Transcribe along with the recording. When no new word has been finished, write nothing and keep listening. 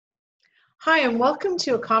Hi, and welcome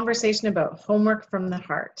to a conversation about homework from the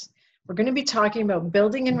heart. We're going to be talking about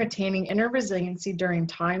building and retaining inner resiliency during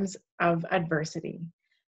times of adversity,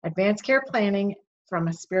 advanced care planning from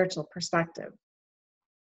a spiritual perspective.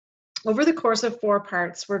 Over the course of 4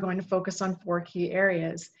 parts, we're going to focus on 4 key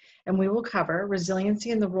areas, and we will cover resiliency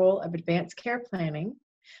in the role of advanced care planning,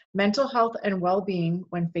 mental health and well-being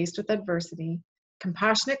when faced with adversity,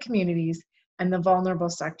 compassionate communities, and the vulnerable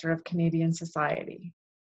sector of Canadian society.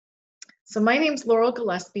 So my name's Laurel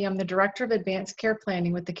Gillespie. I'm the Director of Advanced Care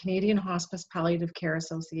Planning with the Canadian Hospice Palliative Care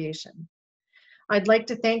Association. I'd like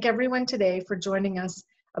to thank everyone today for joining us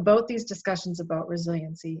about these discussions about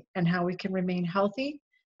resiliency and how we can remain healthy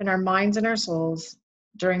in our minds and our souls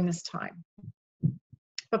during this time.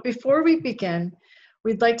 But before we begin,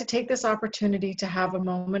 we'd like to take this opportunity to have a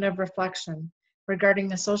moment of reflection regarding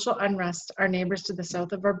the social unrest our neighbors to the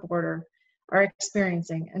south of our border are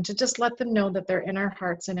experiencing, and to just let them know that they're in our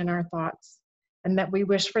hearts and in our thoughts, and that we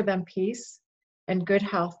wish for them peace and good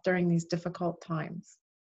health during these difficult times.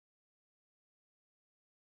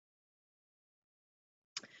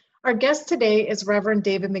 Our guest today is Reverend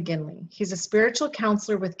David Maginley. He's a spiritual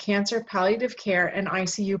counselor with cancer palliative care and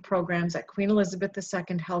ICU programs at Queen Elizabeth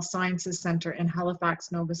II Health Sciences Centre in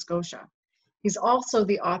Halifax, Nova Scotia. He's also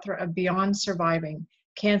the author of Beyond Surviving: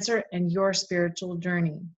 Cancer and Your Spiritual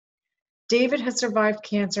Journey. David has survived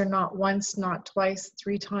cancer not once, not twice,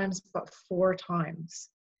 3 times, but 4 times,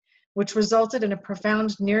 which resulted in a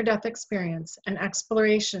profound near-death experience and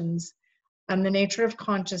explorations on the nature of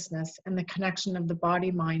consciousness and the connection of the body,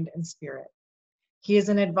 mind, and spirit. He is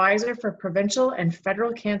an advisor for provincial and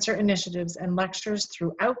federal cancer initiatives and lectures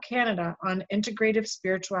throughout Canada on integrative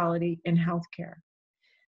spirituality in healthcare.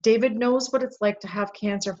 David knows what it's like to have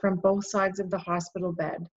cancer from both sides of the hospital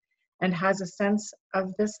bed, and has a sense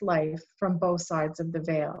of this life from both sides of the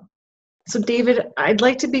veil. So David, I'd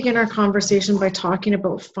like to begin our conversation by talking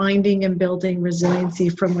about finding and building resiliency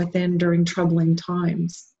from within during troubling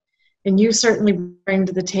times. And you certainly bring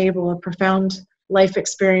to the table a profound life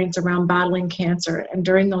experience around battling cancer. And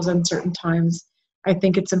during those uncertain times, I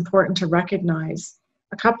think it's important to recognize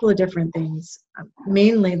a couple of different things,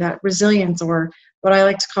 mainly that resilience, or what I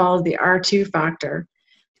like to call the R2 factor,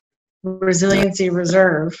 resiliency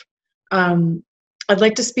reserve. I'd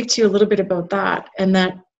like to speak to you a little bit about that, and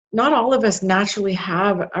that not all of us naturally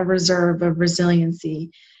have a reserve of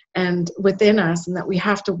resiliency and within us, and that we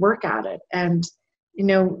have to work at it. And,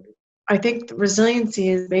 I think resiliency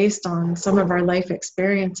is based on some of our life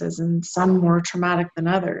experiences, and some more traumatic than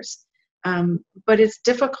others. But it's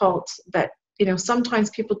difficult that, sometimes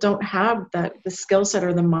people don't have the skill set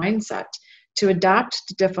or the mindset to adapt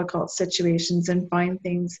to difficult situations and find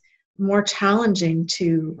things more challenging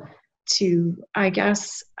to I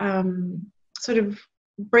guess, sort of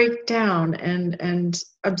break down and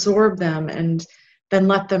absorb them and then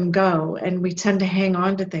let them go. And we tend to hang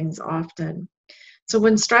on to things often. So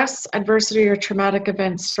when stress, adversity, or traumatic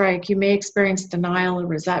events strike, you may experience denial,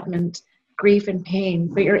 resentment, grief, and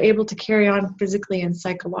pain, but you're able to carry on physically and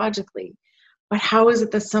psychologically. But how is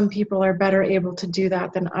it that some people are better able to do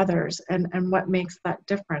that than others? And what makes that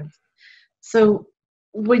difference? So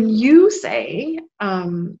when you say,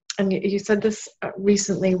 and you said this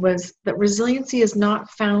recently, was that resiliency is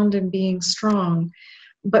not found in being strong,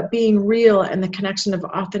 but being real, and the connection of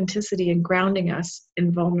authenticity and grounding us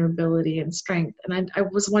in vulnerability and strength. And I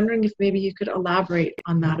was wondering if maybe you could elaborate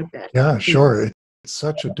on that a bit. Yeah, sure. It's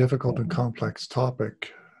such a difficult and complex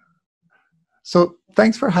topic. So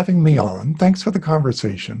thanks for having me on. Thanks for the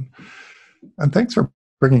conversation. And thanks for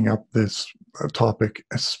bringing up this topic,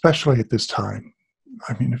 especially at this time.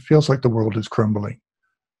 I mean, it feels like the world is crumbling.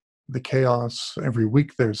 The chaos, every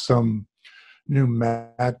week there's some new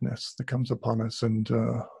madness that comes upon us, and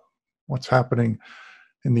what's happening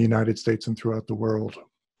in the United States and throughout the world.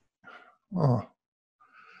 Oh,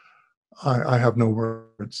 I have no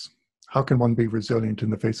words. How can one be resilient in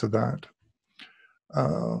the face of that?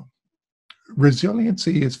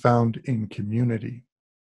 Resiliency is found in community.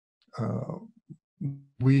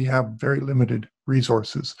 We have very limited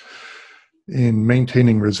resources in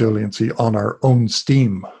maintaining resiliency on our own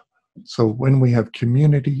steam. So when we have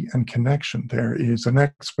community and connection, there is an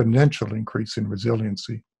exponential increase in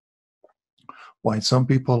resiliency. Why some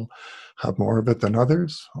people have more of it than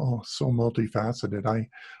others? Oh, so multifaceted.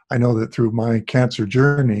 I know that through my cancer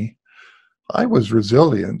journey, I was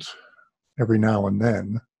resilient every now and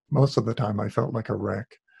then. Most of the time I felt like a wreck.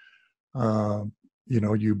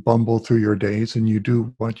 You bumble through your days and you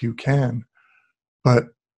do what you can. But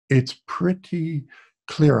it's pretty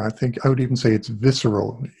clear. I think I would even say it's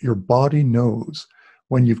visceral. Your body knows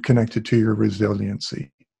when you've connected to your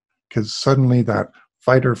resiliency, because suddenly that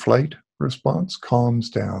fight or flight response calms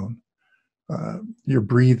down. You're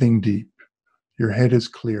breathing deep. Your head is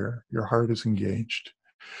clear. Your heart is engaged.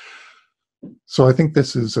 So I think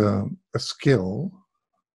this is a skill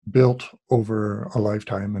built over a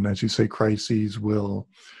lifetime. And as you say, crises will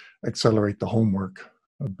accelerate the homework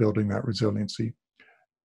of building that resiliency.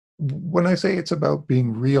 When I say it's about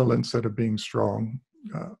being real instead of being strong,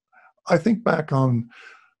 I think back on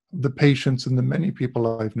the patients and the many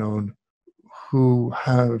people I've known who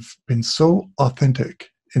have been so authentic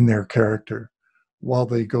in their character while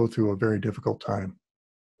they go through a very difficult time.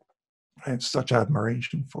 I have such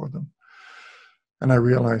admiration for them. And I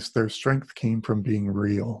realized their strength came from being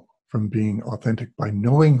real, from being authentic, by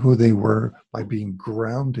knowing who they were, by being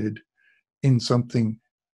grounded in something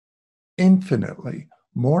infinitely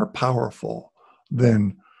more powerful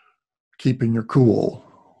than keeping your cool,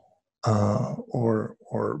 or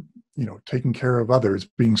taking care of others,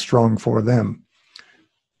 being strong for them.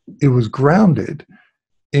 It was grounded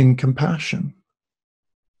in compassion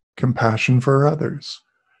for others.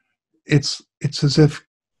 It's as if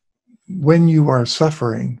when you are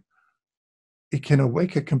suffering, it can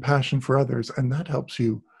awake a compassion for others, and that helps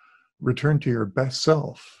you return to your best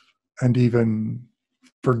self and even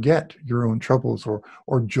forget your own troubles or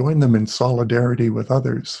join them in solidarity with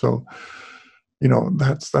others. So,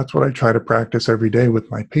 that's what I try to practice every day with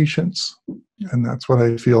my patients, and that's what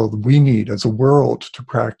I feel we need as a world to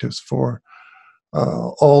practice for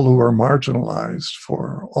all who are marginalized,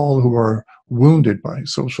 for all who are wounded by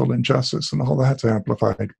social injustice, and all that's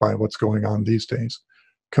amplified by what's going on these days.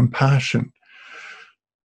 Compassion,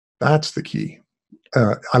 that's the key.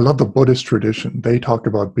 I love the Buddhist tradition. They talk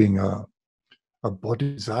about being a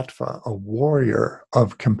bodhisattva, a warrior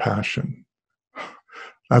of compassion.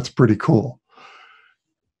 That's pretty cool.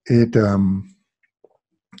 It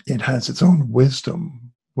has its own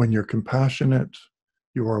wisdom. When you're compassionate,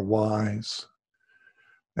 you are wise,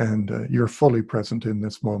 and you're fully present in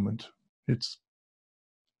this moment. It's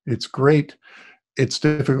great. It's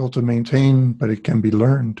difficult to maintain, but it can be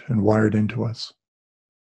learned and wired into us.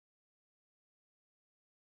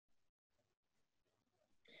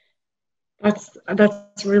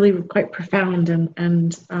 That's really quite profound,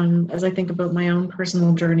 and as I think about my own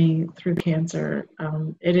personal journey through cancer,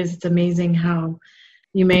 it's amazing how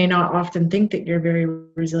you may not often think that you're very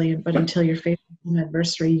resilient, but until you're faced with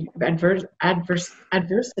adversity, that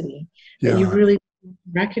you Yeah, really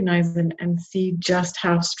recognize and see just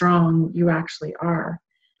how strong you actually are.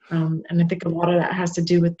 And I think a lot of that has to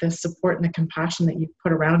do with the support and the compassion that you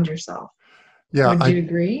put around yourself. yeah, Would you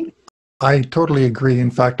agree? I totally agree.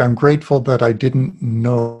 In fact, I'm grateful that I didn't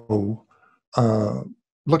know. Uh,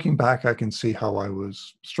 Looking back, I can see how I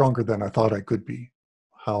was stronger than I thought I could be,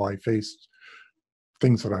 how I faced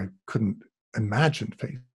things that I couldn't imagine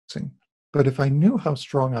facing. But if I knew how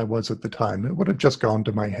strong I was at the time, it would have just gone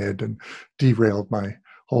to my head and derailed my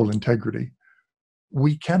whole integrity.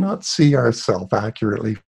 We cannot see ourselves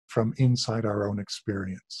accurately from inside our own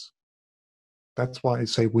experience. That's why I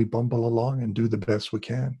say we bumble along and do the best we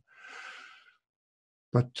can.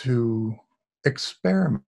 But to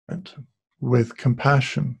experiment with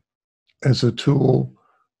compassion as a tool,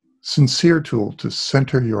 sincere tool to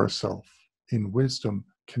center yourself in wisdom,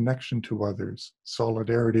 connection to others,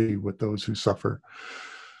 solidarity with those who suffer,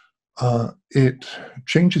 it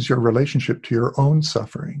changes your relationship to your own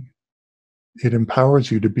suffering. It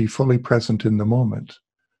empowers you to be fully present in the moment.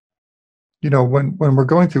 When we're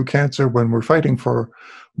going through cancer, when we're fighting for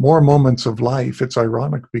more moments of life, it's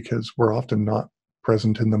ironic because we're often not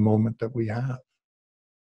present in the moment that we have.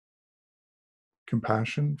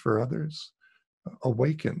 Compassion for others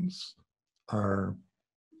awakens,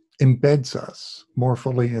 embeds us more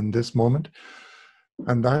fully in this moment.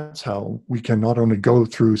 And that's how we can not only go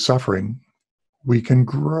through suffering, we can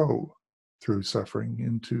grow through suffering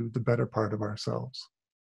into the better part of ourselves.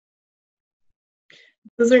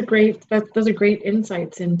 Those are great. Those are great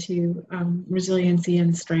insights into resiliency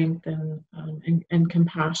and strength and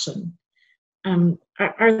compassion.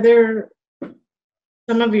 Are there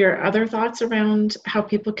some of your other thoughts around how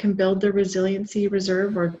people can build their resiliency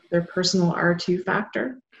reserve or their personal R2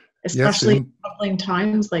 factor, Yes, especially in troubling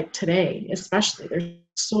times like today? Especially, there's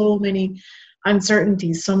so many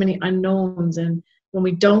uncertainties, so many unknowns, and when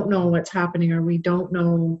we don't know what's happening or we don't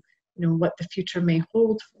know what the future may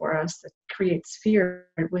hold for us, it creates fear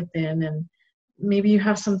within. And maybe you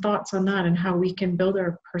have some thoughts on that and how we can build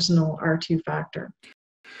our personal R2 factor.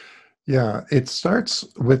 yeah, it starts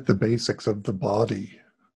with the basics of the body.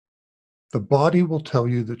 The body will tell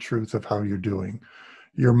you the truth of how you're doing.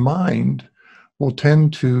 Your mind will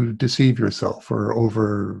tend to deceive yourself or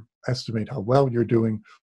overestimate how well you're doing,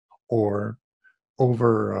 or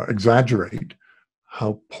over exaggerate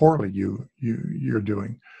how poorly you're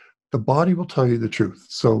doing. The body will tell you the truth.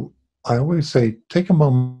 So I always say, take a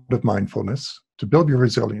moment of mindfulness to build your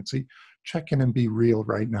resiliency. Check in and be real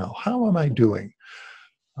right now. How am I doing?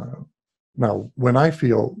 Now, when I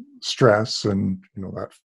feel stress and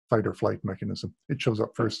that fight or flight mechanism, it shows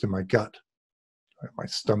up first in my gut. My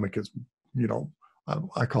stomach is,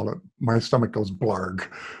 I call it, my stomach goes blarg.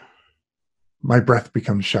 My breath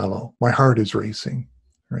becomes shallow. My heart is racing,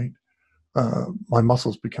 right? My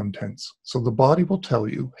muscles become tense. So the body will tell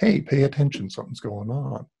you, hey, pay attention, something's going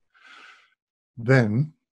on.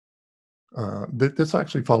 Then, this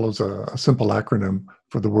actually follows a simple acronym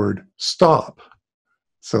for the word stop.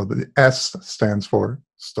 So the S stands for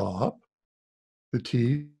stop. The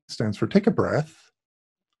T stands for take a breath,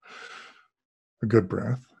 a good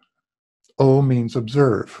breath. O means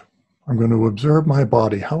observe. I'm going to observe my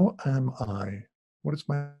body. How am I? What is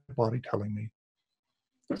my body telling me?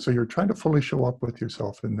 So you're trying to fully show up with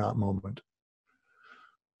yourself in that moment.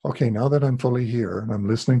 Okay, now that I'm fully here and I'm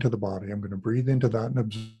listening to the body, I'm going to breathe into that and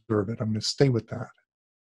observe it. I'm going to stay with that.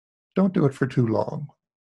 Don't do it for too long.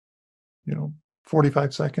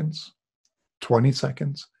 45 seconds, 20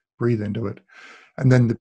 seconds, breathe into it. And then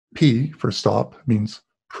the P for stop means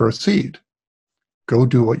proceed. Go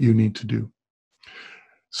do what you need to do.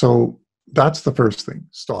 So that's the first thing,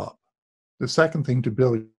 stop. The second thing to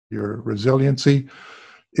build your resiliency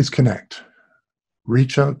is connect.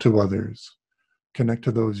 Reach out to others. Connect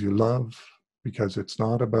to those you love, because it's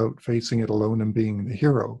not about facing it alone and being the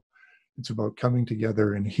hero. It's about coming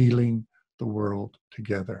together and healing the world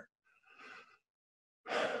together.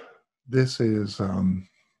 This is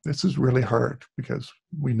really hard because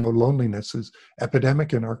we know loneliness is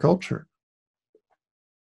epidemic in our culture.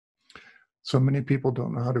 So many people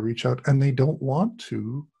don't know how to reach out, and they don't want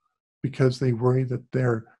to because they worry that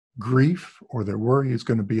their grief or their worry is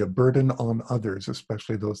going to be a burden on others,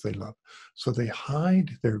 especially those they love. So they hide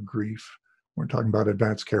their grief. We're talking about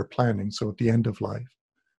advanced care planning. So at the end of life,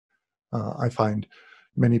 I find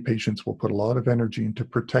many patients will put a lot of energy into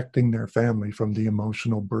protecting their family from the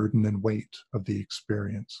emotional burden and weight of the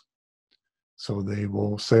experience. So they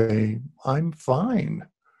will say, I'm fine.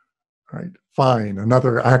 Right? Fine,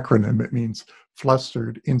 another acronym. It means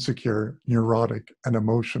flustered, insecure, neurotic, and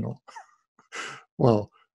emotional.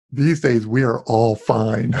 Well, these days we are all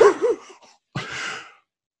fine.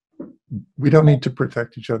 We don't need to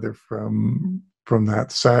protect each other from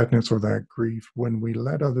that sadness or that grief. When we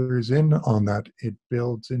let others in on that, it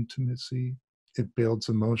builds intimacy, it builds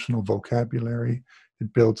emotional vocabulary,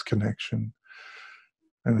 it builds connection.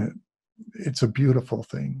 And it's a beautiful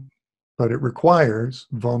thing. But it requires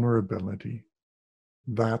vulnerability.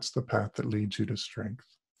 That's the path that leads you to strength.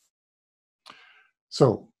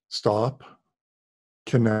 So stop,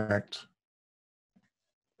 connect,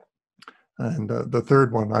 and the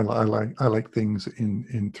third one, I like things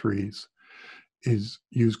in threes, is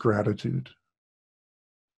use gratitude.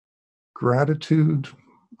 Gratitude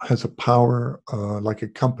has a power like a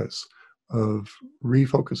compass of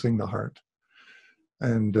refocusing the heart,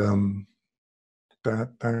 and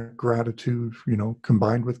that gratitude,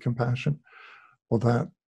 combined with compassion,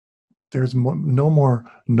 well, there's no more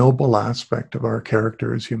noble aspect of our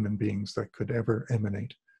character as human beings that could ever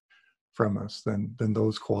emanate from us than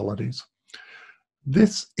those qualities.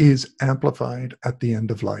 This is amplified at the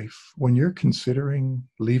end of life. When you're considering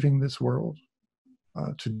leaving this world,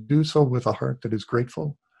 to do so with a heart that is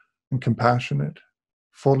grateful and compassionate,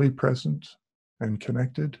 fully present and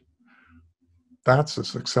connected, that's a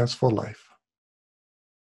successful life.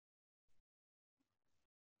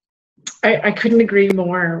 I couldn't agree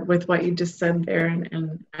more with what you just said there.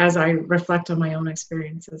 And as I reflect on my own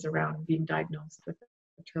experiences around being diagnosed with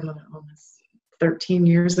a terminal illness 13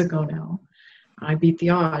 years ago now, I beat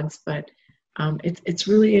the odds. But it's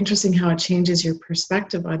really interesting how it changes your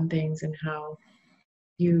perspective on things and how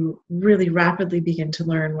you really rapidly begin to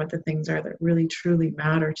learn what the things are that really truly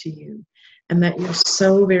matter to you, and that you're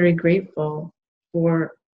so very grateful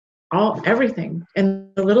for everything and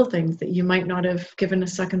the little things that you might not have given a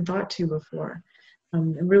second thought to before.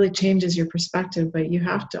 It really changes your perspective, but you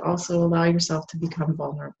have to also allow yourself to become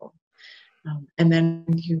vulnerable. And then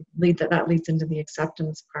that leads into the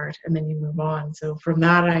acceptance part, and then you move on. So from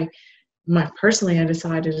that, I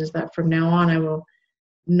decided is that from now on, I will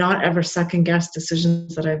not ever second guess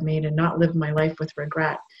decisions that I've made and not live my life with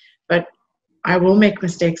regret. But I will make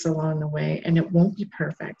mistakes along the way, and it won't be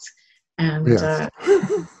perfect. And Yes.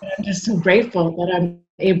 I'm just so grateful that I'm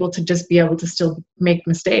able to still make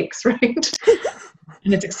mistakes, right?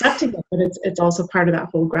 And it's accepting it, but it's also part of that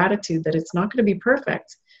whole gratitude that it's not going to be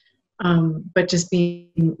perfect. but just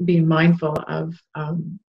being mindful of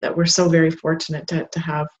that we're so very fortunate to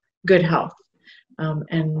have good health,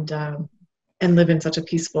 and live in such a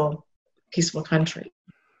peaceful country.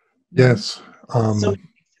 Yes. So many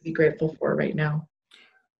things to be grateful for right now.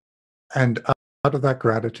 And out of that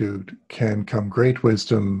gratitude can come great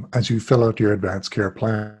wisdom as you fill out your advanced care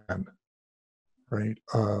plan, right?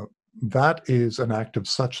 That is an act of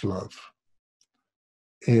such love.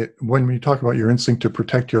 When we talk about your instinct to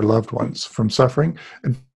protect your loved ones from suffering,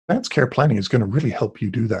 advanced care planning is going to really help you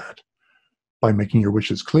do that by making your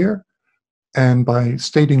wishes clear and by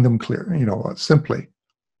stating them clear, simply.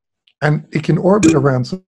 And it can orbit around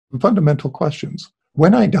some fundamental questions.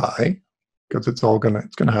 When I die, because it's going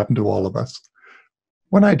to happen to all of us.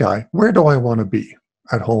 When I die, where do I want to be?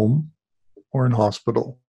 At home or in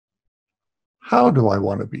hospital? How do I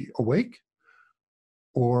want to be? Awake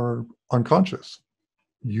or unconscious?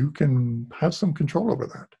 You can have some control over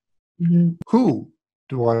that. Mm-hmm. Who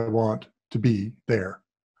do I want to be there,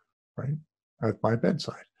 right, at my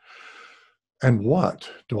bedside? And what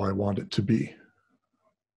do I want it to be?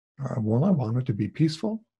 Well, I want it to be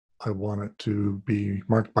peaceful. I want it to be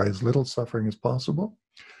marked by as little suffering as possible.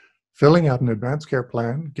 Filling out an advanced care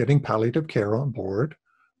plan, getting palliative care on board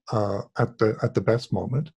at the best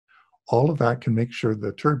moment, all of that can make sure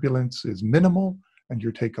the turbulence is minimal and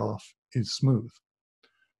your takeoff is smooth.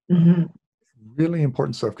 Mm-hmm. Really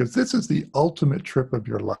important stuff, because this is the ultimate trip of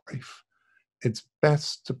your life. It's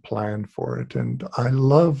best to plan for it. And I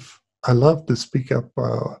love the Speak Up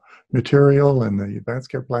material and the advanced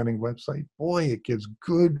care planning website. Boy, it gives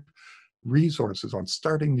good resources on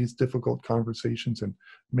starting these difficult conversations and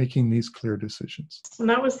making these clear decisions. And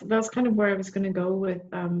that was kind of where I was going to go with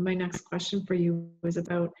my next question for you, was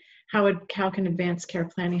about how can advanced care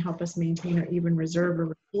planning help us maintain or even reserve or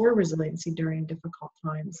restore resiliency during difficult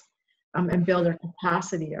times, and build our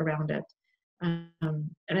capacity around it. And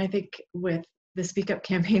I think with the Speak Up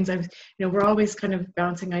campaigns, we're always kind of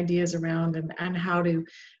bouncing ideas around and how to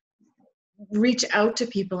reach out to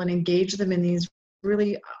people and engage them in these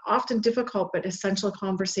really often difficult but essential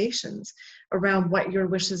conversations around what your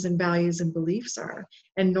wishes and values and beliefs are,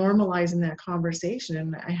 and normalizing that conversation.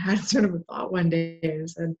 And I had sort of a thought one day, I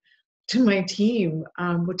said to my team,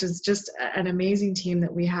 which is just an amazing team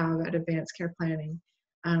that we have at Advanced Care Planning,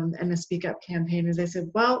 and the Speak Up campaign, is I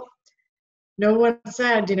said, well, no one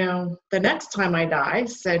said, the next time I die,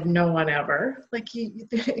 said no one ever. Like,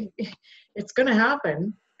 it's going to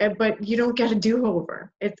happen, but you don't get a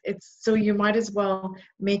do-over. It's so you might as well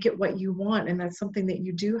make it what you want, and that's something that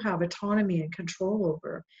you do have autonomy and control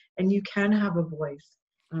over, and you can have a voice.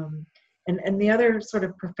 And the other sort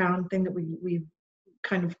of profound thing that we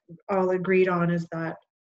kind of all agreed on is that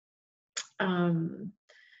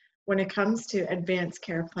when it comes to advanced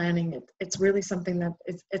care planning, it's really something that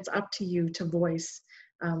it's up to you to voice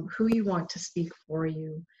who you want to speak for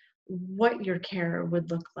you, what your care would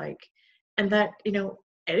look like, and that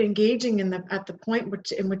engaging at the point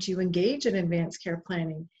in which you engage in advanced care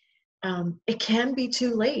planning, it can be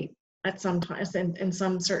too late at some times, in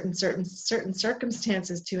some certain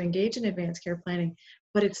circumstances, to engage in advanced care planning,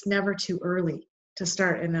 but it's never too early to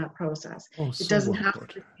start in that process. It doesn't have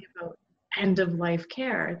to be about end of life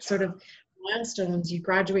care. It's sort of milestones. You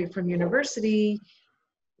graduate from university.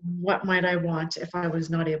 What might I want if I was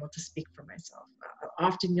not able to speak for myself?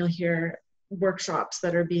 Often you'll hear workshops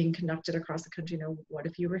that are being conducted across the country. What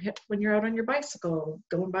if you were hit when you're out on your bicycle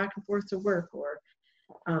going back and forth to work, or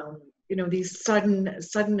these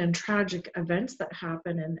sudden and tragic events that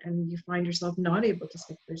happen, and you find yourself not able to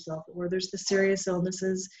speak for yourself, or there's the serious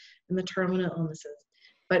illnesses and the terminal illnesses.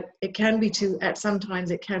 But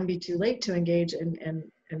sometimes it can be too late to engage in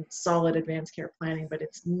solid advanced care planning, but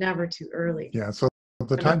it's never too early. Yeah, so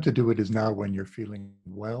the time to do it is now, when you're feeling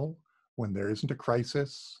well, when there isn't a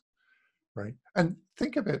crisis, right? And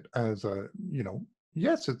think of it as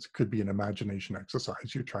yes, it could be an imagination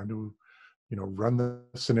exercise. You're trying to, run the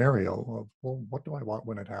scenario of, well, what do I want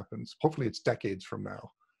when it happens? Hopefully it's decades from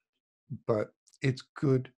now, but it's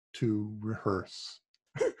good to rehearse.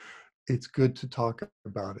 It's good to talk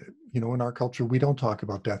about it. In our culture, we don't talk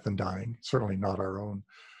about death and dying, certainly not our own.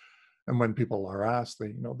 And when people are asked,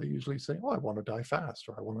 they usually say, oh, I want to die fast,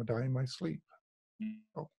 or I want to die in my sleep.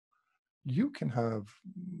 You can have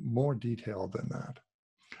more detail than that.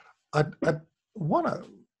 I want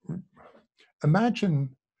to imagine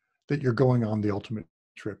that you're going on the ultimate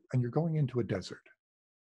trip and you're going into a desert.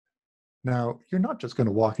 Now, you're not just going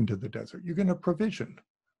to walk into the desert. You're going to provision.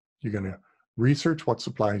 You're going to research what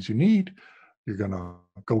supplies you need. You're going to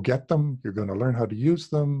go get them. You're going to learn how to use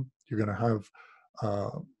them. You're going to have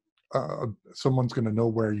someone's going to know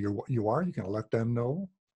where you are. You're going to let them know.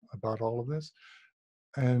 about all of this.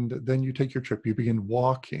 And then you take your trip. You begin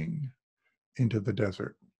walking into the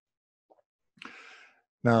desert.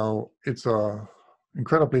 Now, it's a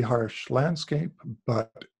incredibly harsh landscape,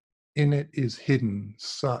 but in it is hidden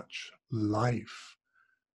such life.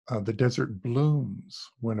 The desert blooms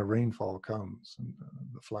when a rainfall comes, and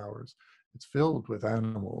the flowers. It's filled with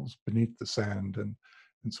animals beneath the sand and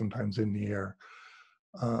sometimes in the air.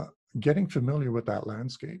 Uh, Getting familiar with that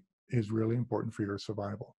landscape is really important for your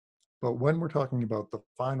survival. But when we're talking about the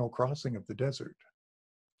final crossing of the desert,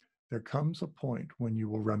 there comes a point when you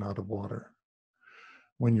will run out of water,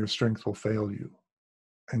 when your strength will fail you,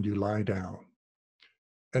 and you lie down.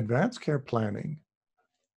 Advanced care planning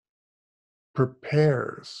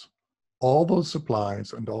prepares all those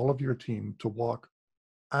supplies and all of your team to walk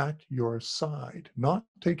at your side, not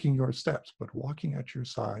taking your steps, but walking at your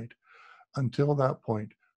side until that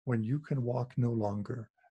point when you can walk no longer.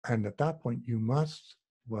 And at that point, you must,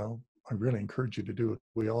 well, I really encourage you to do it.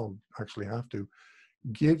 We all actually have to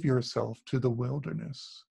give yourself to the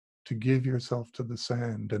wilderness, to give yourself to the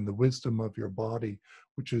sand and the wisdom of your body,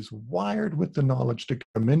 which is wired with the knowledge to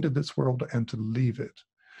come into this world and to leave it.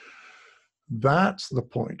 That's the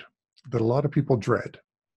point that a lot of people dread,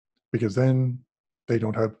 because then they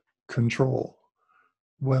don't have control.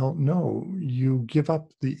 Well, no, you give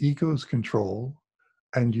up the ego's control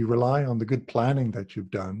and you rely on the good planning that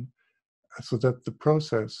you've done so that the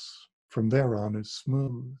process from there on is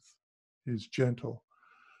smooth, is gentle.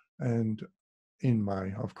 And in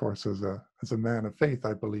my, of course, as a man of faith,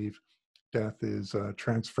 I believe death is a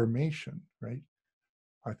transformation, right?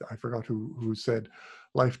 I forgot who said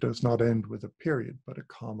life does not end with a period, but a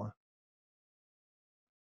comma.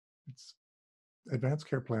 It's advanced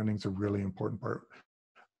care planning is a really important part.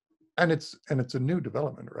 And it's a new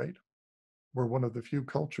development, right? We're one of the few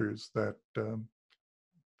cultures that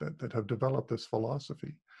that have developed this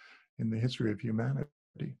philosophy in the history of humanity.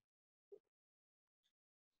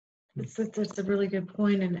 That's a really good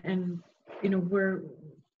point, and you know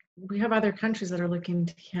we have other countries that are looking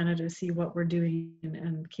to Canada to see what we're doing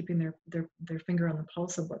and keeping their finger on the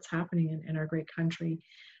pulse of what's happening in our great country,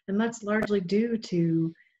 and that's largely due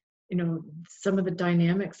to some of the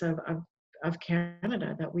dynamics of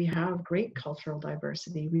Canada, that we have great cultural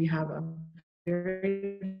diversity. We have a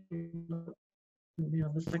very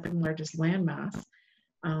the second largest landmass.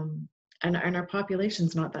 And our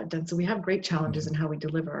population's not that dense. So we have great challenges in how we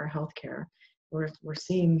deliver our healthcare. We're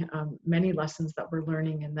seeing many lessons that we're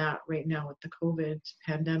learning in that right now with the COVID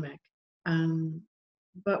pandemic.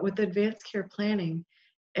 But with advanced care planning,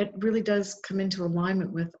 it really does come into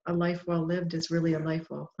alignment with a life well lived is really a life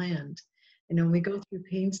well planned. We go through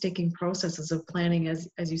painstaking processes of planning, as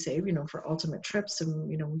you say, for ultimate trips,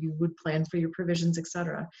 and you would plan for your provisions,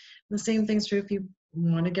 etc. The same thing's true if you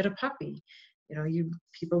want to get a puppy.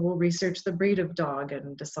 People will research the breed of dog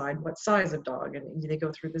and decide what size of dog, and they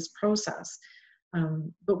go through this process.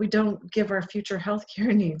 But we don't give our future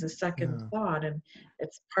healthcare needs a second thought, and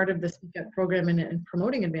it's part of the Speak Up program and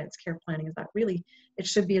promoting advanced care planning is that really it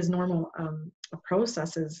should be as normal a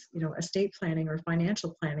process as estate planning or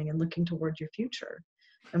financial planning, and looking towards your future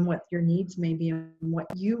and what your needs may be and what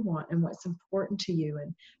you want and what's important to you.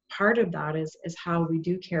 And part of that is how we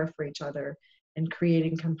do care for each other and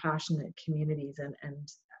creating compassionate communities. And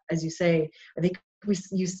as you say, I think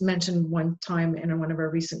you mentioned one time in one of our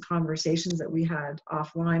recent conversations that we had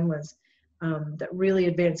offline was that really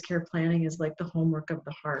advanced care planning is like the homework of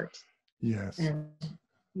the heart. Yes. And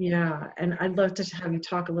and I'd love to have you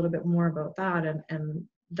talk a little bit more about that, and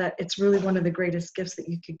that it's really one of the greatest gifts that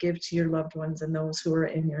you could give to your loved ones and those who are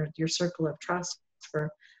in your circle of trust, for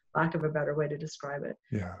lack of a better way to describe it.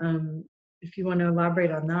 Yeah. If you want to elaborate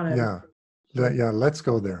on that. Let's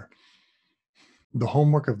go there. The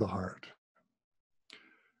homework of the heart.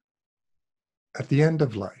 At the end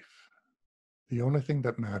of life, the only thing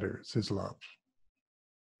that matters is love.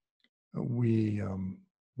 We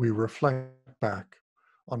reflect back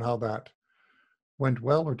on how that went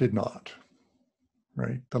well or did not,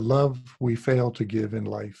 right? The love we fail to give in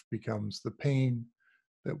life becomes the pain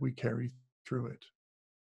that we carry through it.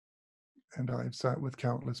 And I've sat with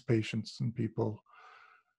countless patients and people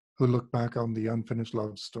who look back on the unfinished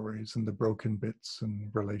love stories and the broken bits and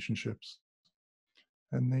relationships.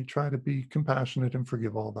 And they try to be compassionate and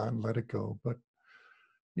forgive all that and let it go. But,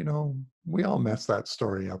 we all mess that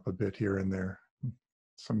story up a bit here and there,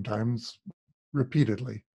 sometimes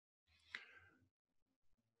repeatedly.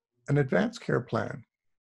 An advanced care plan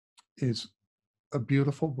is a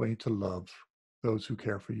beautiful way to love those who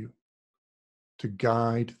care for you, to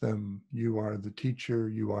guide them. You are the teacher,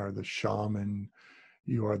 you are the shaman,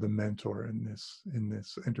 you are the mentor in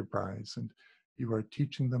this enterprise, and You are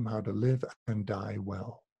teaching them how to live and die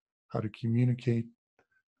well, how to communicate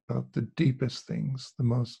about the deepest things, the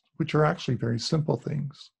most, which are actually very simple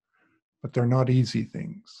things, but they're not easy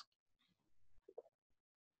things.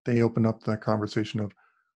 They open up that conversation of,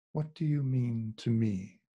 what do you mean to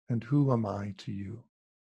me? And who am I to you?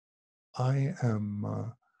 I'm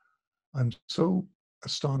so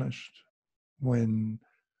astonished when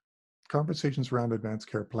conversations around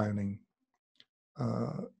advanced care planning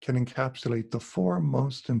can encapsulate the four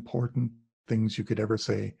most important things you could ever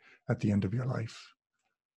say at the end of your life.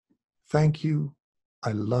 Thank you,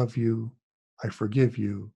 I love you, I forgive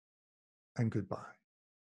you, and goodbye.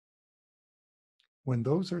 When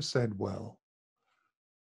those are said well,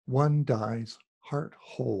 one dies heart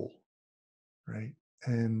whole, right?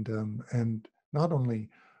 And not only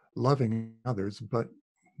loving others, but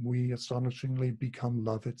we astonishingly become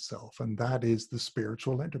love itself. And that is the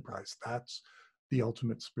spiritual enterprise. That's the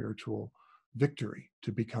ultimate spiritual victory,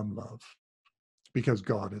 to become love, because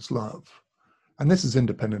God is love. And this is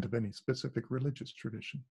independent of any specific religious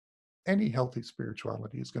tradition. Any healthy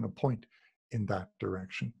spirituality is going to point in that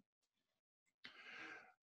direction.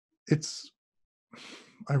 It's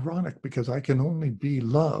ironic because I can only be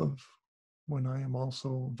love when I am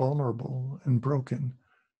also vulnerable and broken,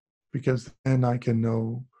 because then I can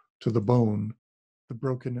know to the bone the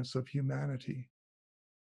brokenness of humanity,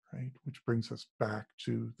 right? Which brings us back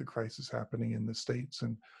to the crisis happening in the States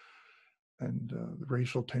and the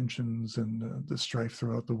racial tensions and the strife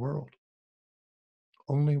throughout the world.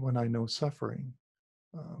 Only when I know suffering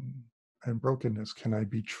and brokenness can I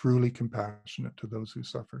be truly compassionate to those who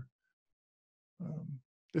suffer.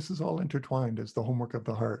 This is all intertwined as the homework of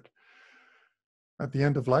the heart. At the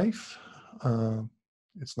end of life,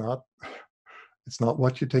 it's not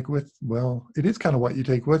what you take with. Well, it is kind of what you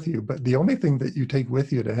take with you, but the only thing that you take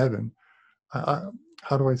with you to heaven,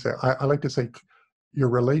 how do I say? I like to say, your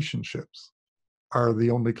relationships are the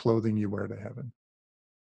only clothing you wear to heaven.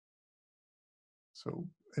 So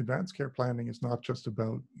advanced care planning is not just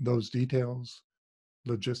about those details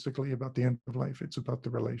logistically about the end of life. It's about the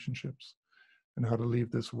relationships and how to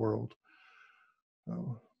leave this world a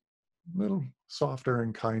little softer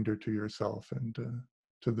and kinder to yourself and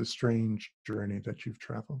to the strange journey that you've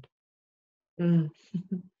traveled. Mm.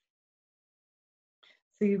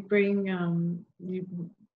 So you bring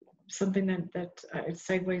something that it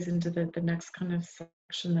segues into the next kind of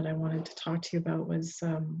section that I wanted to talk to you about was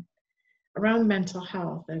around mental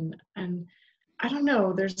health, and I don't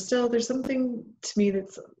know, there's something to me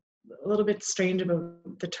that's a little bit strange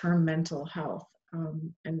about the term mental health,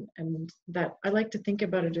 and that I like to think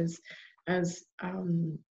about it as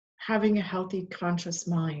having a healthy conscious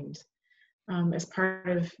mind as part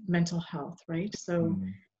of mental health, right? So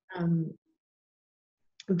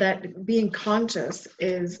that being conscious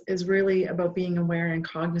is really about being aware and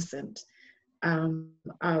cognizant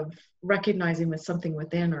of recognizing that something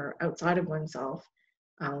within or outside of oneself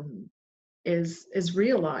is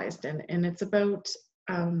realized, and it's about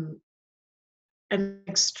an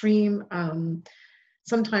extreme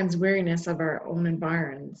sometimes weariness of our own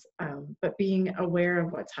environs, but being aware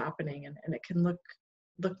of what's happening, and it can look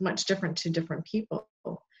much different to different people.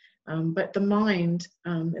 But the mind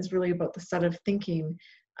is really about the set of thinking,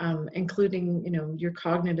 including, your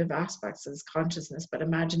cognitive aspects as consciousness, but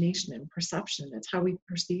imagination and perception. It's how we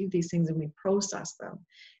perceive these things and we process them.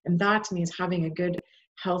 And that to me is having a good,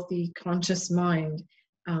 healthy, conscious mind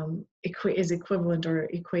is equivalent or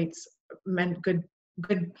equates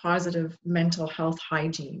good positive mental health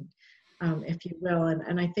hygiene, if you will.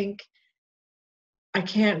 And I think I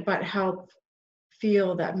can't but help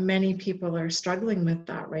feel that many people are struggling with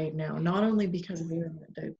that right now, not only because of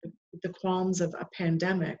the qualms of a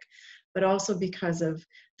pandemic, but also because of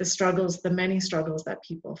the many struggles that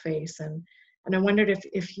people face. And I wondered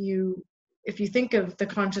if you think of the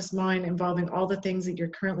conscious mind involving all the things that you're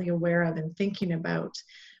currently aware of and thinking about,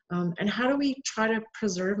 and how do we try to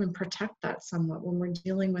preserve and protect that somewhat when we're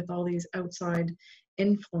dealing with all these outside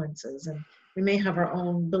influences? And we may have our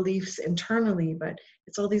own beliefs internally, but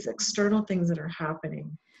it's all these external things that are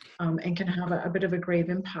happening, and can have a bit of a grave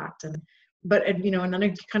impact. And then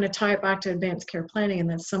I kind of tie it back to advanced care planning, and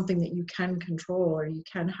that's something that you can control, or you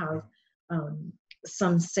can have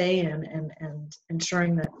some say in, and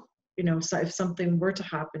ensuring that, so if something were to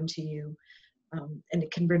happen to you, and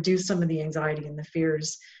it can reduce some of the anxiety and the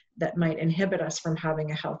fears that might inhibit us from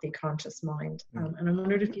having a healthy conscious mind. And I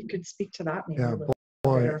wondered if you could speak to that maybe a little.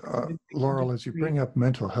 Boy, Laurel, as you bring up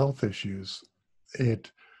mental health issues,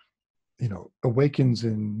 it awakens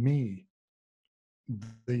in me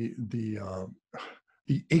the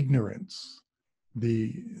ignorance,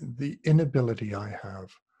 the inability I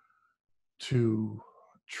have to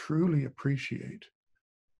truly appreciate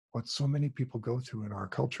what so many people go through in our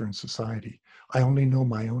culture and society. I only know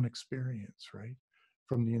my own experience, right,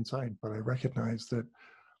 from the inside, but I recognize that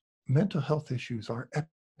mental health issues are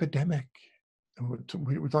epidemic. And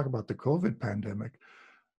we talk about the COVID pandemic.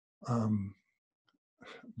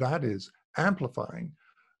 That is amplifying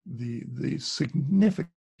the significant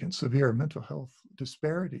severe mental health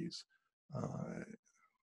disparities,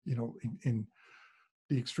 in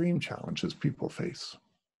the extreme challenges people face.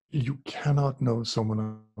 You cannot know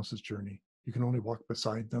someone else's journey. You can only walk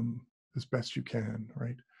beside them as best you can,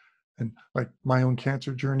 right? And like my own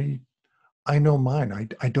cancer journey, I know mine.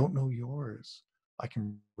 I don't know yours. I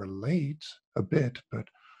can relate a bit, but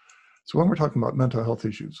so when we're talking about mental health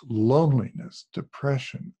issues, loneliness,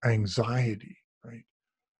 depression, anxiety, right?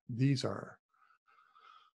 These are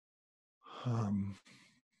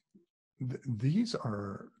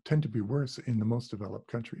tend to be worse in the most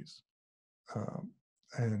developed countries.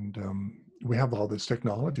 And we have all this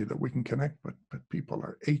technology that we can connect, but people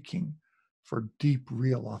are aching for deep,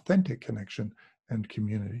 real, authentic connection and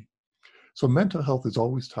community. So mental health is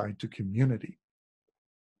always tied to community.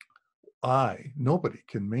 Nobody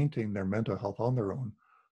can maintain their mental health on their own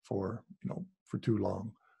for too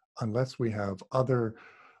long, unless we have other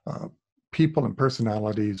people and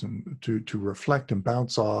personalities and to reflect and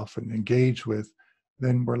bounce off and engage with.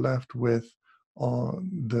 Then we're left with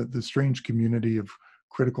the strange community of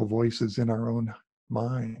critical voices in our own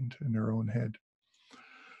mind, in our own head.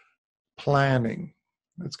 Planning.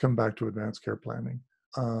 Let's come back to advanced care planning.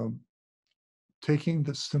 Taking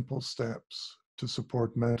the simple steps to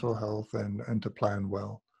support mental health and to plan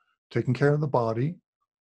well. Taking care of the body,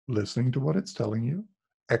 listening to what it's telling you,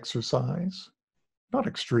 exercise, not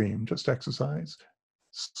extreme, just exercise,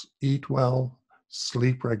 eat well,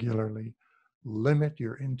 sleep regularly, limit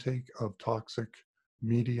your intake of toxic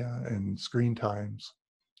media and screen times,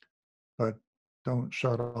 but don't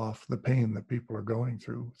shut off the pain that people are going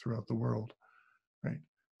through throughout the world, right?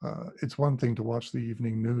 It's one thing to watch the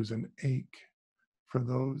evening news and ache for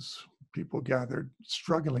those people gathered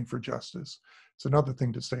struggling for justice. It's another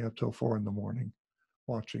thing to stay up till 4 a.m.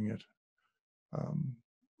 watching it.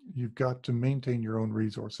 You've got to maintain your own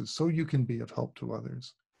resources so you can be of help to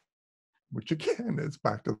others, which again is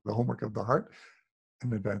back to the homework of the heart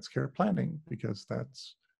and advanced care planning, because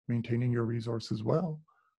that's maintaining your resources well,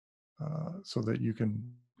 so that you can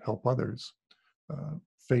help others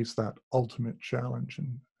face that ultimate challenge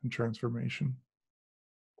and transformation.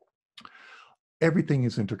 Everything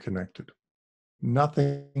is interconnected.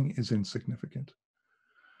 Nothing is insignificant.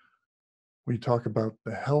 We talk about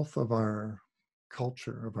the health of our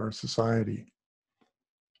culture, of our society,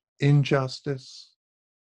 injustice,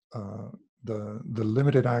 the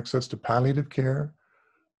limited access to palliative care,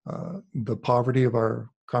 the poverty of our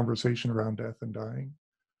conversation around death and dying,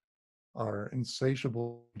 our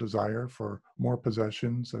insatiable desire for more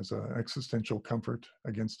possessions as an existential comfort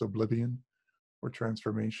against oblivion or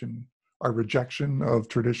transformation, our rejection of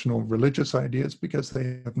traditional religious ideas because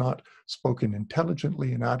they have not spoken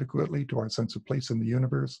intelligently and adequately to our sense of place in the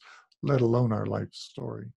universe, let alone our life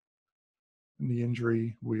story, and the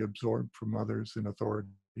injury we absorb from others in authority.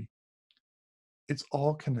 It's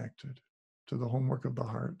all connected to the homework of the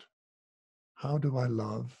heart. How do I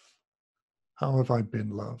love? How have I been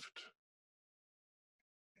loved?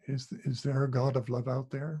 Is there a God of love out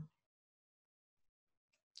there?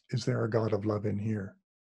 Is there a God of love in here?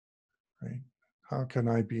 Right? How can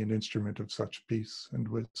I be an instrument of such peace and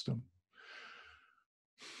wisdom?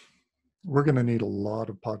 We're going to need a lot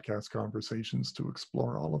of podcast conversations to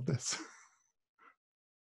explore all of this.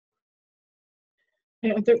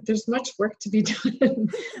 Yeah, there's much work to be done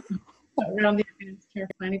around the advanced care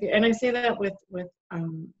planning, and I say that with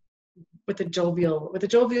a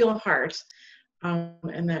jovial heart,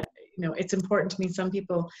 and that it's important to me. Some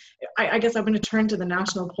people, I guess I'm going to turn to the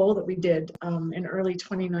national poll that we did in early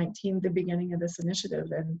 2019, the beginning of this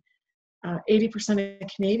initiative, and 80% of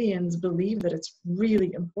Canadians believe that it's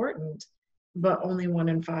really important, but only 1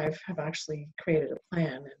 in 5 have actually created a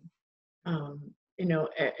plan. And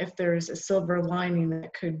if there's a silver lining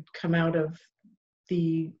that could come out of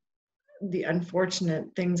the unfortunate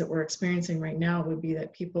things that we're experiencing right now, would be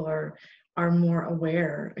that people are more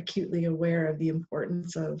aware, acutely aware of the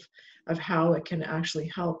importance of how it can actually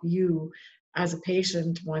help you as a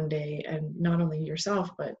patient one day, and not only yourself,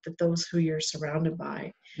 but those who you're surrounded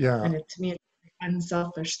by. Yeah. And to me, it's an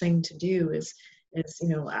unselfish thing to do is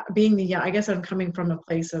being I guess I'm coming from a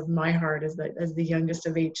place of my heart as the youngest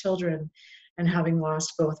of 8 children, and having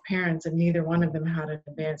lost both parents, and neither one of them had an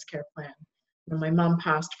advanced care plan. my mom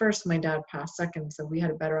passed first, my dad passed second, so we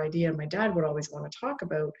had a better idea. My dad would always want to talk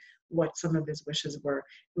about what some of his wishes were.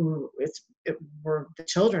 It were the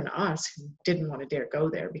children, us, who didn't want to dare go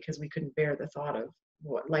there because we couldn't bear the thought of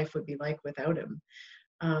what life would be like without him.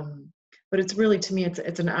 But it's really, to me,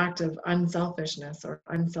 it's an act of unselfishness or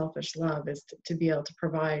unselfish love, is to be able to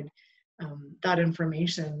provide that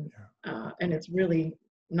information. And it's really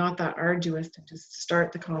not that arduous to just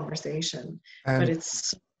start the conversation, but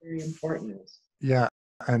it's very important. Yeah.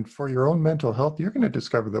 And for your own mental health, you're going to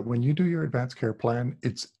discover that when you do your advanced care plan,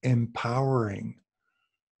 it's empowering.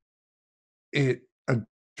 It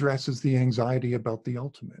addresses the anxiety about the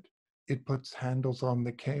ultimate. It puts handles on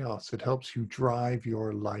the chaos. It helps you drive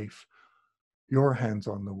your life, your hands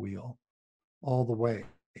on the wheel, all the way,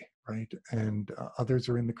 right? And others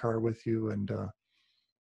are in the car with you, and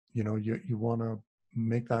you want to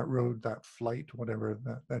make that road, that flight, whatever,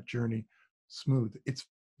 that journey smooth. It's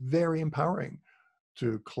very empowering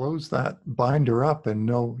to close that binder up and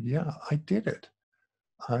know, yeah, I did it.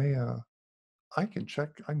 I can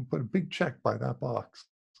put a big check by that box.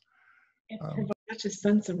 It provides such a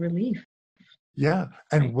sense of relief. Yeah.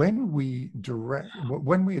 And when we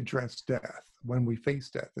address death, when we face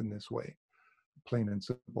death in this way, plain and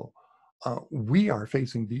simple, we are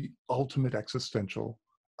facing the ultimate existential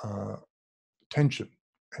tension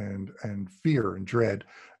and fear and dread.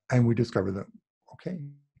 And we discover that, okay,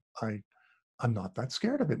 I'm not that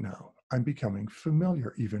scared of it now. I'm becoming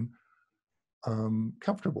familiar, even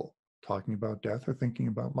comfortable talking about death or thinking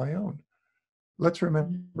about my own. Let's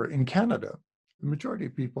remember, in Canada, the majority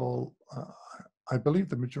of people, I believe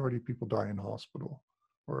the majority of people die in hospital,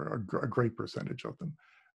 or a great percentage of them.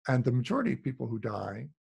 And the majority of people who die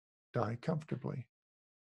comfortably.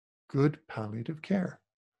 Good palliative care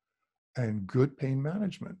and good pain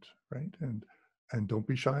management, right? And don't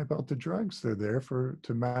be shy about the drugs. They're there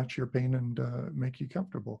to match your pain and make you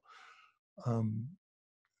comfortable.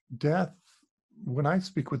 Death, when I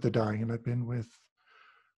speak with the dying, and I've been with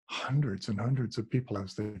hundreds and hundreds of people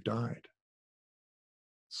as they've died,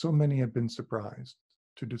 so many have been surprised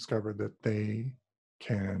to discover that they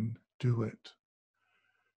can do it.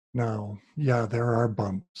 Now, yeah, there are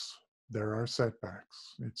bumps, there are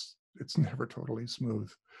setbacks. It's never totally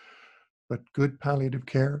smooth. But good palliative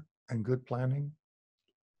care and good planning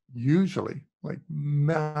usually, like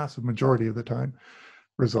massive majority of the time,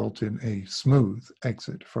 result in a smooth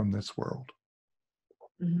exit from this world.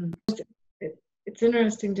 Mm-hmm. It's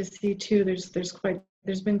interesting to see too,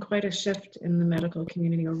 there's been quite a shift in the medical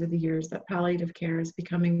community over the years, that palliative care is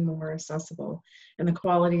becoming more accessible, and the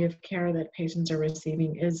quality of care that patients are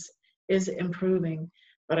receiving is improving.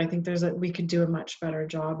 But I think we could do a much better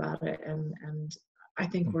job at it, and I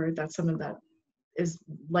think that's something that is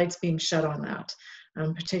lights being shed on that,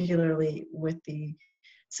 particularly with the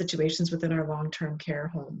situations within our long-term care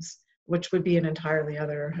homes, which would be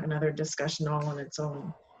another discussion all on its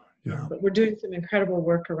own. Yeah. But we're doing some incredible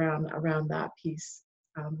work around that piece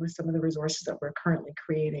with some of the resources that we're currently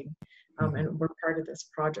creating. And we're part of this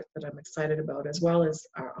project that I'm excited about, as well as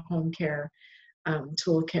our home care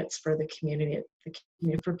toolkits for the community,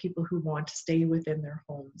 for people who want to stay within their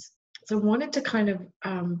homes. So I wanted to kind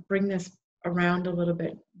of bring this around a little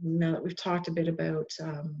bit now that we've talked a bit about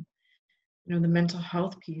the mental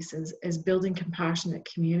health piece is building compassionate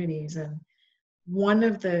communities. And one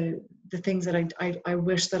of the things that I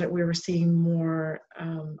wish that we were seeing more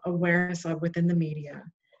awareness of within the media,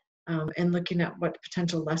 and looking at what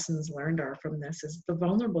potential lessons learned are from this, is the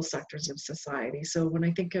vulnerable sectors of society. So when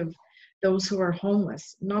I think of those who are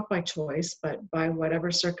homeless, not by choice, but by whatever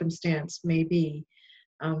circumstance may be,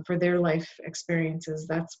 for their life experiences,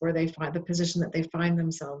 that's where they find the position that they find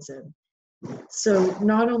themselves in. So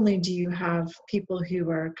not only do you have people who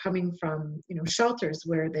are coming from, shelters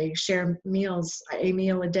where they share a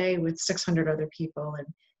meal a day with 600 other people, and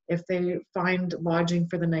if they find lodging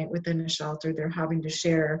for the night within a shelter, they're having to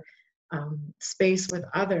share space with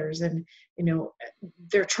others, and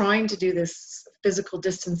they're trying to do this physical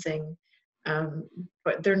distancing,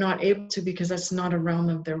 but they're not able to because that's not a realm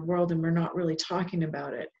of their world, and we're not really talking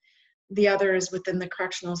about it. The other is within the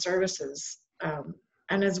correctional services.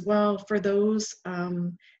 And as well for those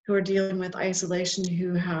who are dealing with isolation,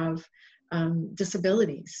 who have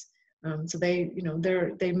disabilities. So they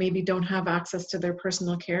maybe don't have access to their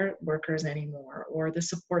personal care workers anymore, or the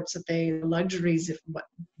supports that luxuries, if what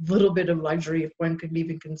little bit of luxury, if one could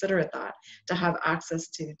even consider it that, to have access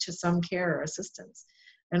to some care or assistance.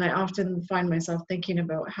 And I often find myself thinking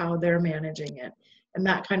about how they're managing it. And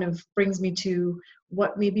that kind of brings me to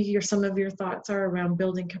what maybe some of your thoughts are around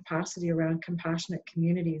building capacity around compassionate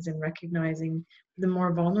communities and recognizing the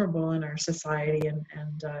more vulnerable in our society, and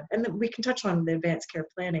we can touch on the advanced care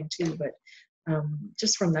planning too, but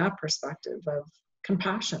just from that perspective of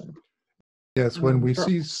compassion. Yes, when we For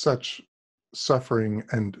see such suffering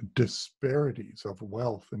and disparities of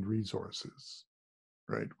wealth and resources,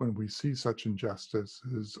 right? When we see such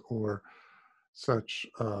injustices or such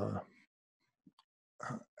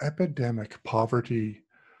epidemic poverty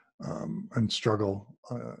and struggle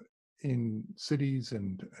in cities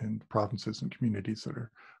and provinces and communities that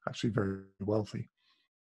are actually very wealthy,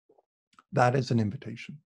 that is an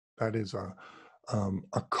invitation. That is a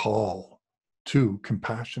call to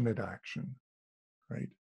compassionate action, right?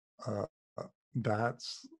 Uh,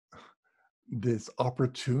 that's this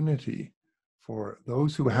opportunity for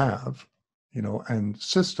those who have, and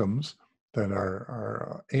systems that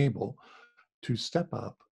are able to step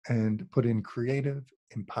up and put in creative,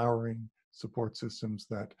 empowering support systems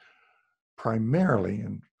that primarily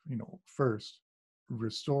and first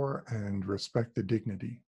restore and respect the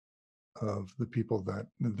dignity of the people that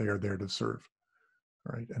they are there to serve,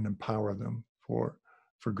 right, and empower them for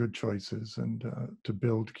good choices and to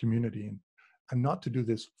build community, and not to do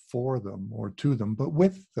this for them or to them, but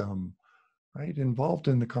with them, right, involved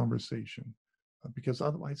in the conversation, because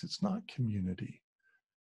otherwise it's not community.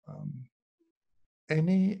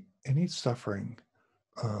 Any suffering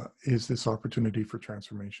is this opportunity for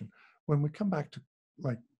transformation. When we come back to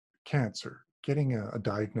like cancer, getting a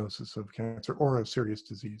diagnosis of cancer or a serious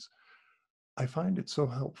disease, I find it so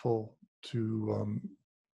helpful to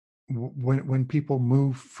when people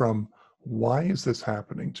move from why is this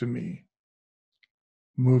happening to me,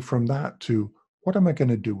 move from that to what am I going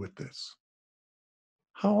to do with this?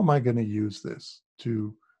 How am I going to use this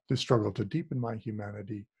struggle to deepen my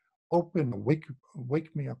humanity,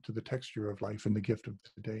 wake me up to the texture of life and the gift of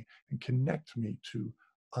today, and connect me to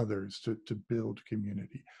others to build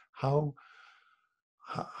community? How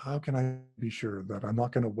can I be sure that I'm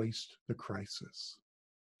not going to waste the crisis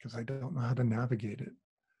because I don't know how to navigate it?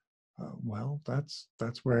 Well, that's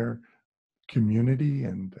where community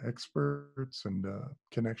and experts and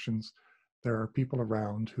connections, there are people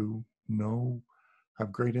around who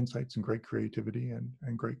have great insights and great creativity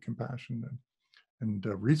and great compassion and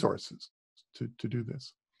resources to do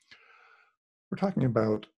this. We're talking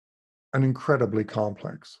about an incredibly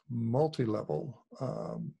complex, multi-level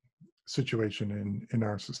situation in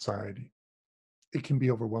our society. It can be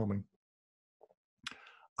overwhelming.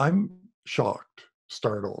 I'm shocked,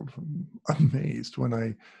 startled, amazed when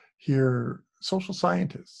I hear social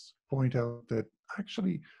scientists point out that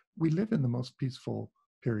actually we live in the most peaceful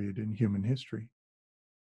period in human history.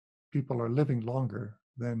 People are living longer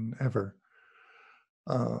than ever.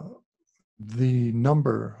 The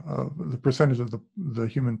percentage of the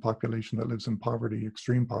human population that lives in poverty,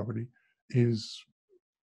 extreme poverty, is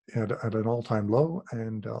at an all-time low,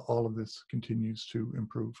 and all of this continues to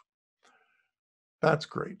improve. That's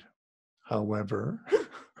great. However,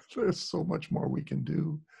 there's so much more we can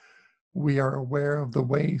do. We are aware of the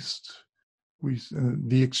waste,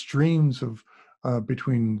 the extremes of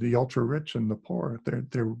between the ultra-rich and the poor.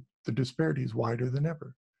 The disparity is wider than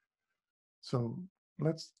ever. So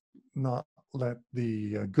let's not let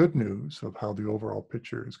the good news of how the overall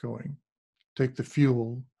picture is going take the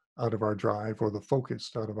fuel out of our drive or the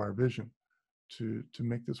focus out of our vision to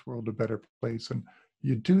make this world a better place. And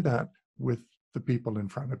you do that with the people in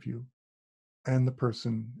front of you and the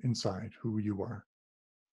person inside who you are.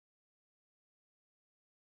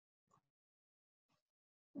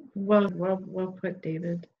 Well put,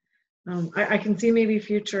 David. I can see maybe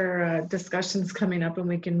future discussions coming up, and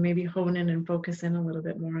we can maybe hone in and focus in a little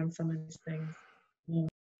bit more on some of these things.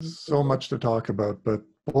 So much to talk about, but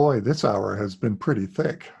boy, this hour has been pretty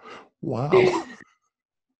thick. Wow.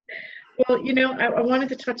 Well, I wanted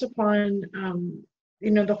to touch upon,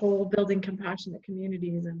 the whole building compassionate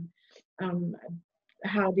communities and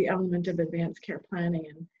how the element of advanced care planning.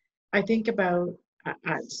 And I think about,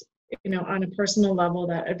 on a personal level,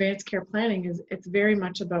 that advanced care planning it's very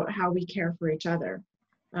much about how we care for each other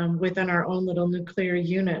within our own little nuclear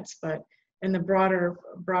units, but in the broader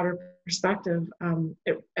perspective,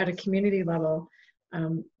 at a community level,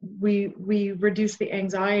 we reduce the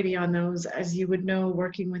anxiety on those, as you would know,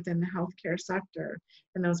 working within the healthcare sector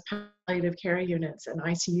and those palliative care units and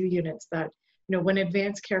ICU units, that when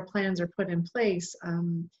advanced care plans are put in place,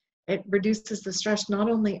 it reduces the stress not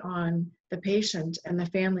only on the patient and the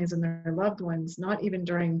families and their loved ones, not even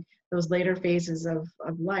during those later phases of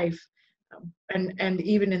life, and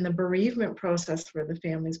even in the bereavement process for the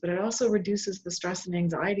families, but it also reduces the stress and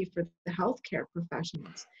anxiety for the healthcare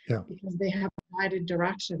professionals, Yeah. because they have guided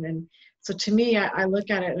direction. And so to me, I look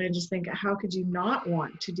at it and I just think, how could you not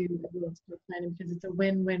want to do advanced care planning? Because it's a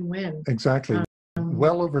win-win-win. Exactly. Um,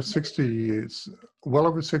 Well over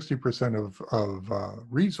 60% of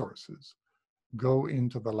resources go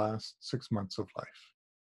into the last 6 months of life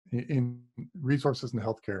in resources in the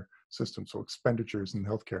healthcare system. So expenditures in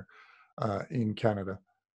healthcare in Canada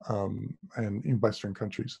and in Western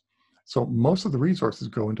countries. So most of the resources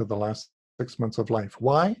go into the last 6 months of life.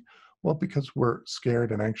 Why? Well, because we're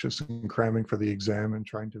scared and anxious and cramming for the exam and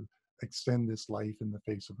trying to extend this life in the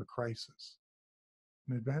face of a crisis.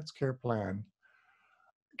 An advanced care plan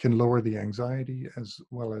can lower the anxiety as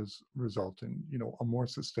well as result in, a more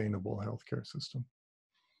sustainable healthcare system.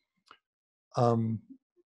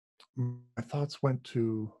 My thoughts went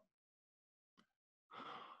to,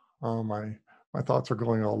 oh, my thoughts are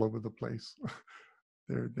going all over the place.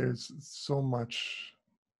 There's so much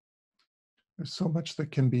that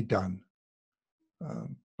can be done,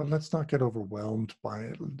 but let's not get overwhelmed by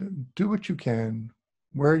it. Do what you can,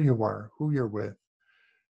 where you are, who you're with,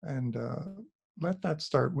 and let that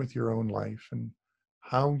start with your own life and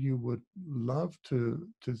how you would love to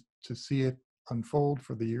see it unfold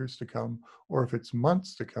for the years to come, or if it's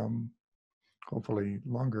months to come, hopefully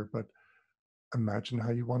longer. But imagine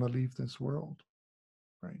how you want to leave this world,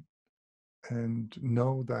 right? And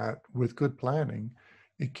know that with good planning,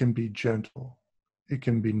 it can be gentle, it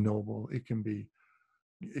can be noble, it can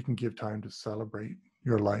give time to celebrate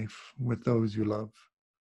your life with those you love.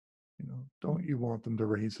 Don't you want them to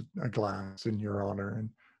raise a glass in your honor and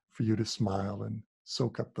for you to smile and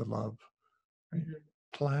soak up the love, right? Mhm.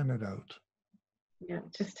 Plan it out. Yeah,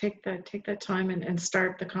 just take that time and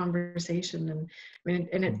start the conversation. And I mean,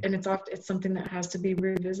 it's something that has to be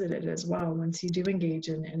revisited as well. Once you do engage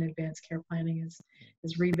in advanced care planning,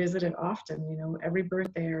 is revisited often. Every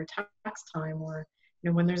birthday or tax time, or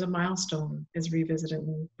when there's a milestone, is revisited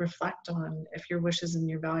and reflect on if your wishes and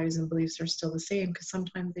your values and beliefs are still the same, because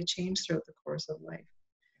sometimes they change throughout the course of life.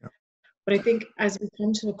 Yeah. But I think as we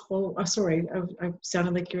come to a close, sorry, I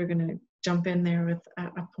sounded like you were going to jump in there with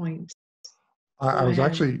a point. I was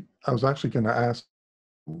actually going to ask.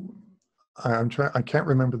 I can't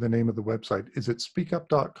remember the name of the website. Is it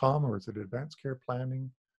speakup.com or is it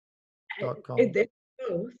advancedcareplanning.com? It's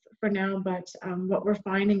both for now, but what we're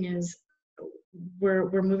finding is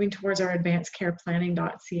we're moving towards our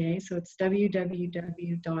advancedcareplanning.ca. So it's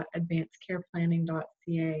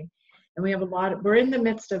www.advancedcareplanning.ca. And we have we're in the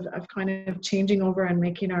midst of kind of changing over and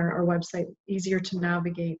making our website easier to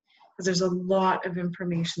navigate, because there's a lot of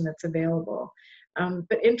information that's available.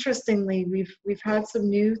 But interestingly, we've had some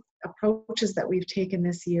new approaches that we've taken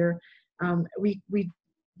this year. We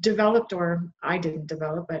developed, or I didn't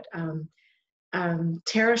develop, but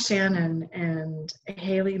Tara Shannon and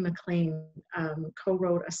Haley McLean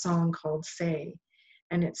co-wrote a song called Say,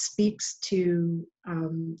 and it speaks to,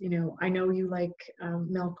 I know you like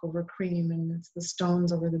milk over cream, and it's the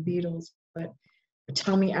Stones over the Beatles, but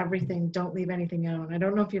tell me everything, don't leave anything out. And I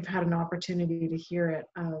don't know if you've had an opportunity to hear it,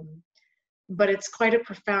 but it's quite a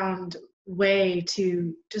profound way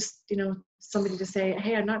to just, somebody to say,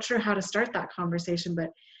 hey, I'm not sure how to start that conversation,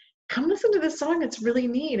 but come listen to this song. It's really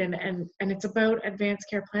neat. And it's about advanced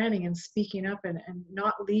care planning and speaking up and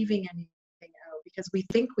not leaving anything out, because we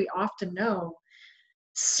think we often know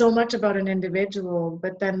so much about an individual,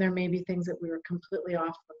 but then there may be things that we were completely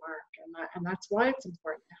off the mark. And that's why it's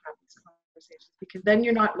important to have these conversations, because then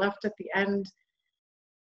you're not left at the end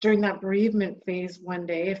during that bereavement phase one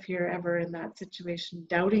day, if you're ever in that situation,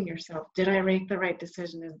 doubting yourself. Did I make the right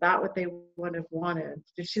decision? Is that what they would have wanted?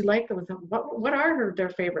 Did she like them? What are their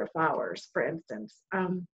favorite flowers, for instance?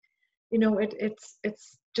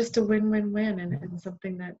 It's just a win-win-win, and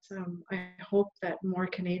something that I hope that more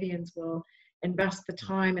Canadians will invest the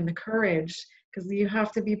time and the courage, because you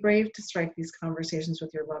have to be brave to strike these conversations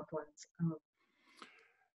with your loved ones.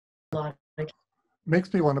 A lot.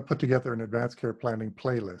 Makes me want to put together an advanced care planning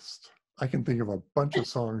playlist. I can think of a bunch of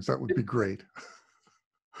songs that would be great.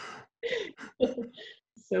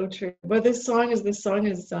 So true. But this song is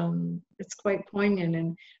it's quite poignant,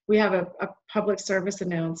 and we have a public service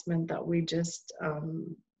announcement that we just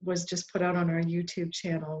was just put out on our YouTube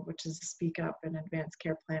channel, which is Speak Up and Advanced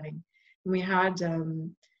Care Planning. And we had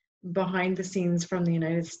behind the scenes from the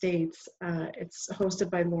United States. It's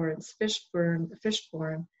hosted by Lawrence Fishburne.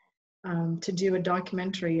 To do a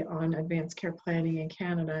documentary on advanced care planning in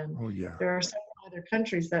Canada. And oh, yeah. there are several other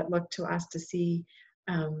countries that look to us to see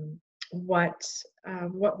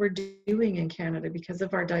what we're doing in Canada because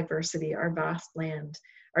of our diversity, our vast land,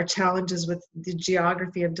 our challenges with the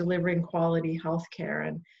geography of delivering quality healthcare.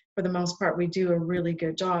 And for the most part, we do a really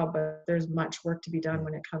good job, but there's much work to be done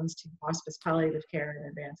when it comes to hospice, palliative care, and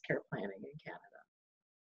advanced care planning in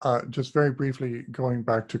Canada. Just very briefly, going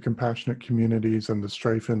back to compassionate communities and the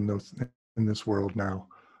strife in this world now.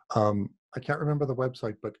 I can't remember the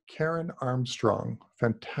website, but Karen Armstrong,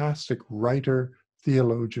 fantastic writer,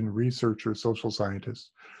 theologian, researcher, social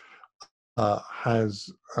scientist, has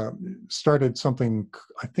started something,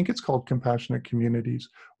 I think it's called Compassionate Communities,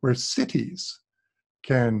 where cities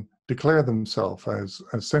can declare themselves as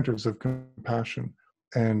centers of compassion,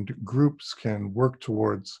 and groups can work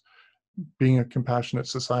towards being a compassionate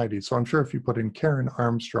society. So I'm sure if you put in Karen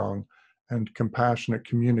Armstrong and compassionate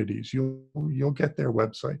communities, you'll get their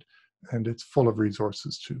website, and it's full of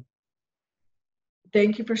resources too.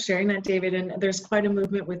 Thank you for sharing that, David. And there's quite a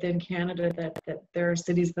movement within Canada that there are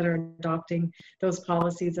cities that are adopting those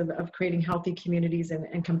policies of creating healthy communities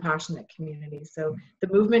and compassionate communities. So the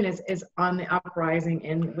movement is on the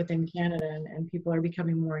uprising within Canada, and people are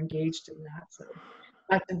becoming more engaged in that. So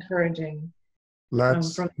that's encouraging.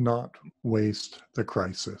 Let's not waste the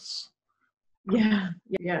crisis. Yeah.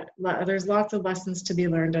 There's lots of lessons to be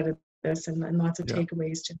learned out of this, and lots of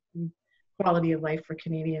takeaways to quality of life for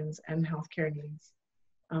Canadians and healthcare needs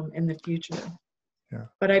in the future. Yeah.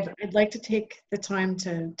 But I'd like to take the time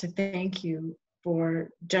to thank you for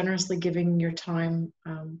generously giving your time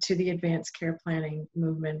to the advanced care planning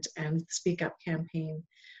movement and Speak Up campaign,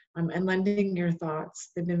 and lending your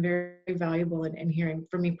thoughts. They've been very valuable in hearing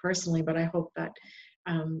from me personally, but I hope that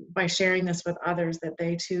by sharing this with others, that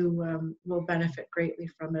they too will benefit greatly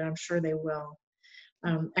from it. I'm sure they will.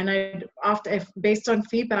 And I'd often, based on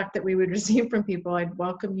feedback that we would receive from people, I'd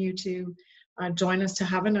welcome you to join us to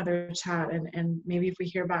have another chat. And maybe if we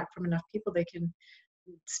hear back from enough people, they can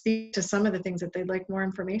speak to some of the things that they'd like more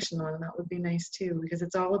information on. And that would be nice too, because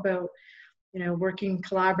it's all about, working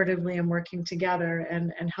collaboratively and working together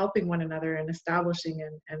and helping one another and establishing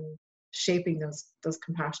and shaping those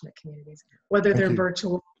compassionate communities, whether they're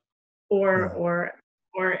virtual or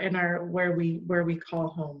in our where we call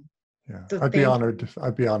home. Yeah, So I'd be honored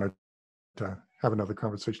to have another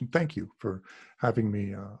conversation. Thank you for having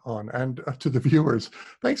me on, and to the viewers,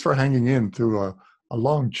 thanks for hanging in through a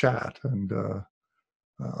long chat and a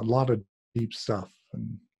lot of deep stuff.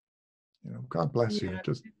 And God bless you.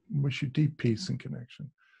 Just wish you deep peace and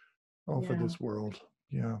connection. For this world.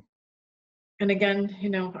 Yeah. And again,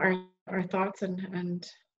 our thoughts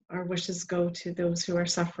and our wishes go to those who are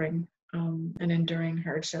suffering and enduring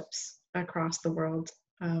hardships across the world,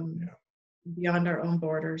 beyond our own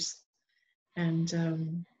borders.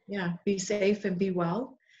 And be safe and be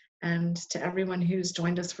well. And to everyone who's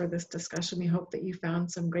joined us for this discussion, we hope that you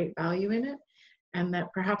found some great value in it, and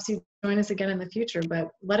that perhaps you join us again in the future.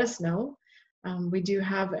 But let us know. We do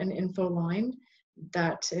have an info line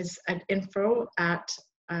that is at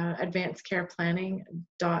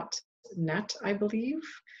info@advancedcareplanning.net, I believe.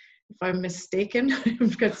 If I'm mistaken,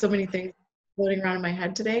 I've got so many things floating around in my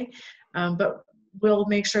head today. But we'll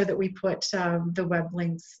make sure that we put the web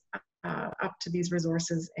links up to these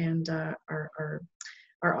resources and our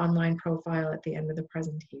online profile at the end of the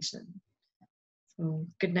presentation. So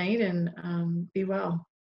good night, and be well,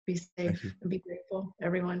 be safe, and be grateful,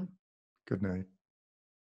 everyone. Good night.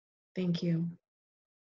 Thank you.